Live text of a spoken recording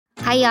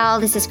Hi, y'all.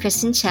 This is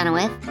Kristen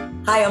Chenoweth.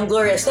 Hi, I'm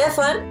Gloria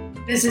Stefan.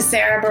 This is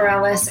Sarah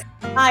Bareilles.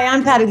 Hi,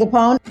 I'm Patty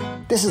Lapone.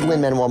 This is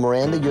Lin-Manuel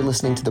Miranda. You're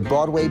listening to the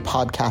Broadway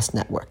Podcast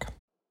Network.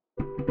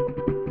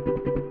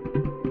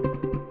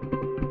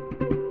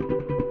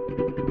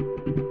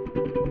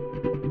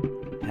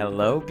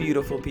 Hello,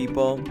 beautiful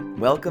people.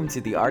 Welcome to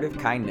The Art of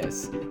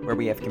Kindness, where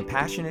we have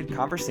compassionate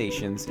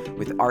conversations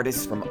with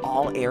artists from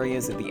all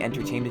areas of the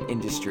entertainment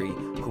industry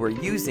who are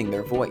using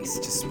their voice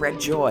to spread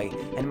joy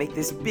and make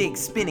this big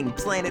spinning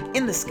planet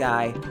in the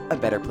sky a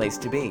better place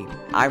to be.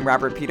 I'm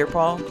Robert Peter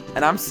Paul,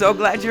 and I'm so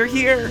glad you're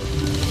here.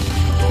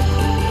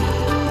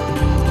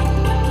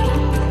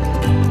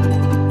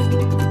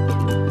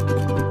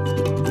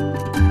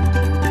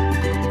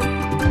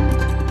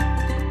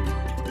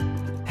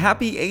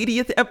 Happy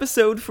 80th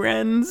episode,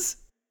 friends!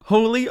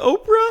 Holy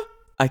Oprah!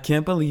 I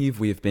can't believe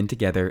we have been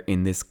together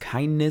in this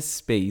kindness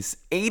space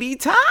 80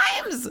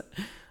 times!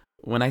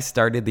 When I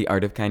started the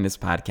Art of Kindness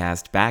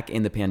podcast back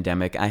in the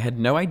pandemic, I had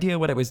no idea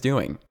what I was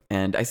doing,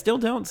 and I still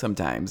don't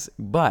sometimes,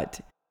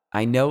 but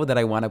I know that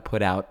I want to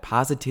put out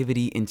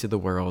positivity into the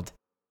world.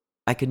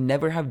 I could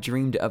never have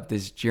dreamed of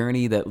this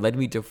journey that led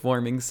me to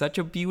forming such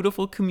a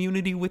beautiful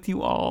community with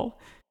you all.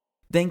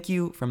 Thank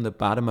you from the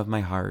bottom of my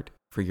heart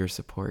for your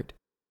support.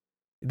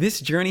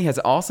 This journey has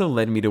also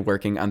led me to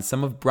working on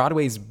some of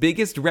Broadway's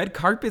biggest red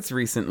carpets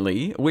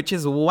recently, which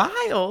is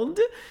wild.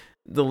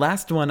 The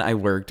last one I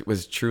worked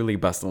was truly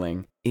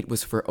bustling. It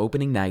was for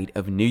opening night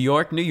of New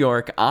York, New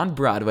York on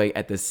Broadway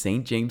at the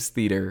St. James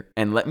Theater,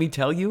 and let me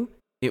tell you,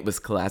 it was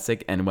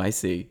classic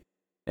NYC.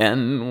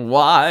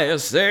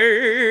 NYC!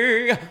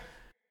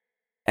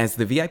 As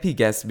the VIP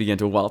guests began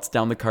to waltz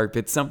down the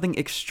carpet, something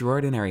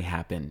extraordinary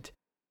happened.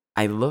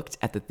 I looked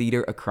at the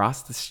theater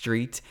across the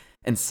street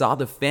and saw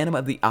the Phantom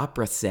of the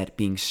Opera set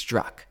being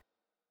struck.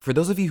 For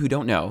those of you who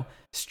don't know,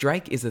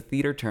 strike is a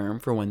theater term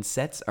for when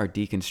sets are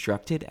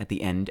deconstructed at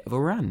the end of a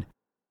run.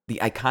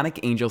 The iconic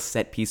Angel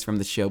set piece from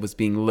the show was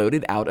being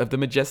loaded out of the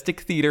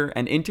Majestic Theater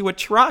and into a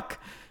truck.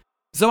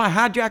 So I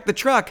hijacked the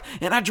truck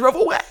and I drove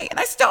away and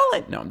I stole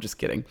it. No, I'm just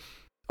kidding.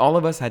 All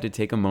of us had to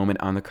take a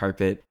moment on the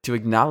carpet to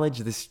acknowledge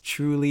this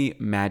truly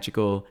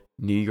magical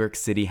New York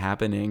City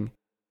happening.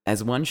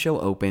 As one show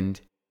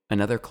opened,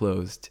 another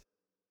closed.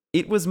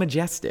 It was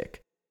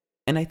majestic,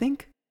 and I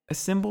think a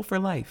symbol for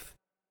life.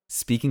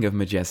 Speaking of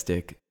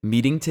majestic,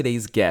 meeting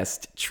today's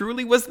guest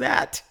truly was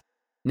that.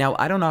 Now,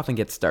 I don't often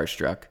get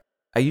starstruck.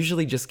 I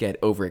usually just get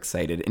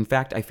overexcited. In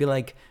fact, I feel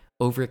like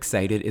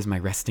overexcited is my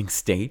resting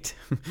state.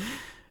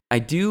 I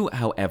do,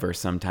 however,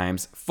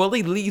 sometimes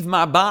fully leave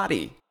my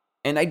body.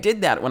 And I did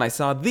that when I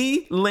saw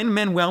the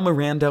Lin-Manuel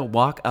Miranda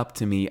walk up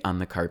to me on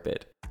the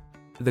carpet.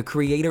 The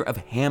creator of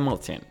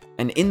Hamilton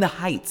and In the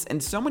Heights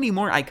and so many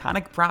more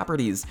iconic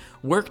properties,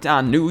 worked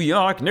on New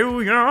York,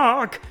 New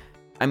York.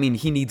 I mean,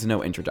 he needs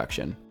no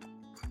introduction.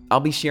 I'll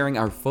be sharing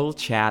our full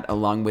chat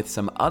along with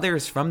some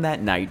others from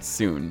that night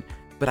soon,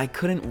 but I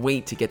couldn't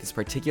wait to get this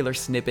particular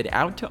snippet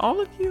out to all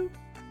of you.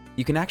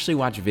 You can actually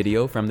watch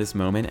video from this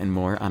moment and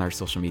more on our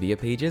social media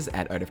pages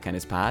at Art of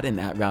Kindness Pod and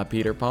at Rob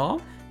Peter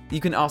Paul. You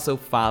can also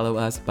follow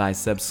us by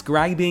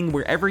subscribing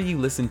wherever you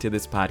listen to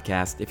this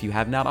podcast if you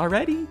have not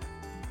already.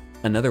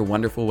 Another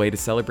wonderful way to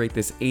celebrate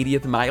this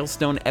 80th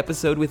milestone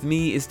episode with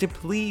me is to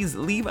please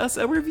leave us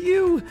a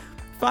review.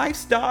 5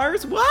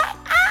 stars? What?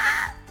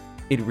 Ah!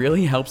 It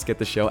really helps get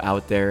the show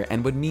out there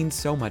and would mean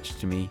so much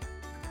to me.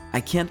 I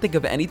can't think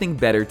of anything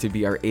better to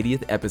be our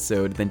 80th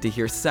episode than to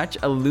hear such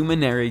a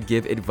luminary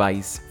give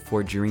advice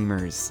for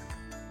dreamers.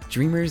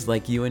 Dreamers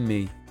like you and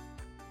me.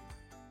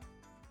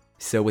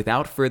 So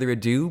without further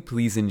ado,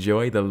 please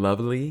enjoy the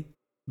lovely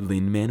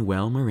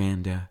Lin-Manuel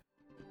Miranda.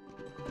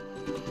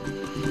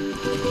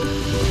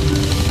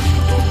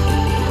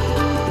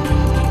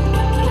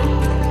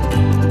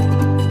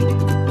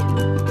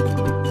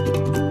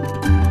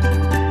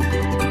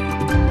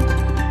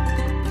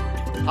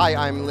 Hi,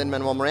 I'm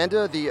Lin-Manuel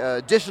Miranda, the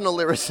additional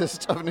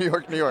lyricist of New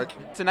York, New York.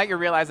 Tonight you're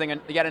realizing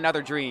yet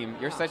another dream.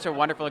 You're such a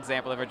wonderful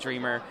example of a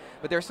dreamer,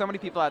 but there are so many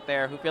people out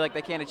there who feel like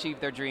they can't achieve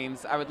their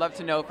dreams. I would love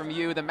to know from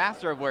you, the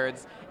master of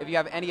words, if you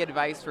have any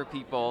advice for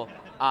people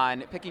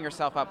on picking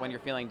yourself up when you're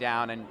feeling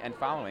down and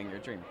following your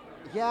dream.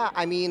 Yeah,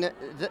 I mean,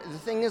 the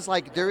thing is,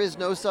 like, there is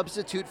no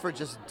substitute for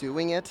just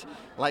doing it.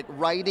 Like,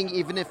 writing,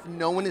 even if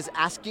no one is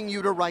asking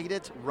you to write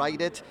it,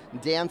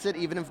 dance it,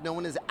 even if no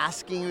one is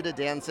asking you to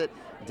dance it.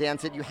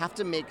 You have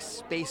to make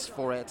space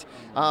for it.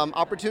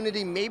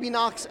 Opportunity maybe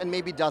knocks and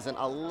maybe doesn't.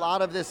 A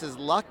lot of this is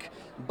luck,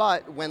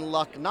 but when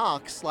luck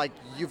knocks, like,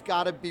 you've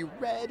got to be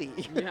ready.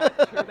 Yeah,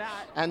 true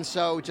that. And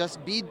so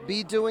just be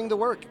doing the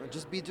work.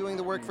 Just be doing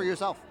the work for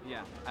yourself.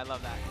 Yeah, I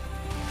love that.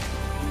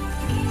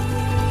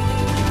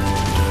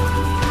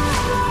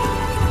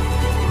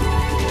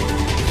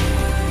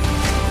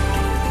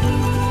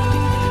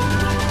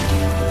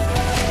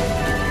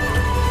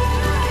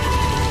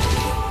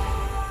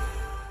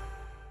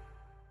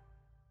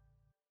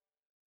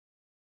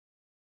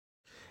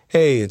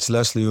 Hey, it's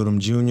Leslie Odom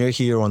Jr.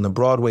 here on the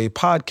Broadway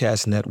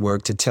Podcast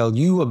Network to tell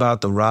you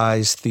about the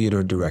Rise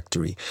Theater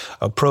Directory,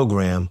 a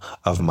program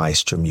of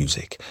Maestro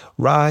Music.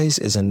 Rise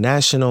is a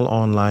national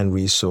online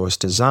resource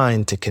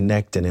designed to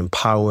connect and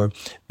empower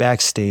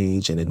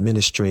backstage and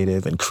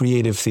administrative and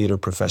creative theater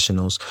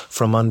professionals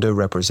from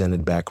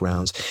underrepresented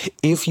backgrounds.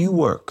 If you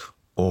work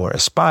or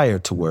aspire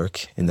to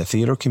work in the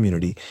theater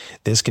community,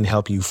 this can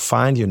help you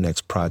find your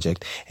next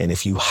project. And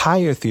if you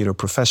hire theater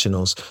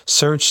professionals,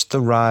 search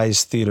the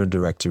Rise Theater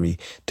Directory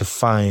to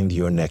find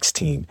your next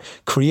team.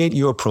 Create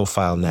your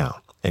profile now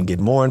and get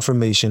more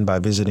information by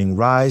visiting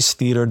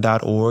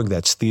risetheater.org.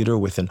 That's theater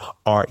with an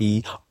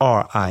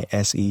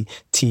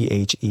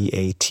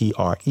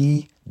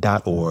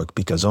RERISETHEATRE.org,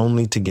 because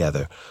only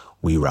together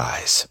we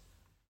rise.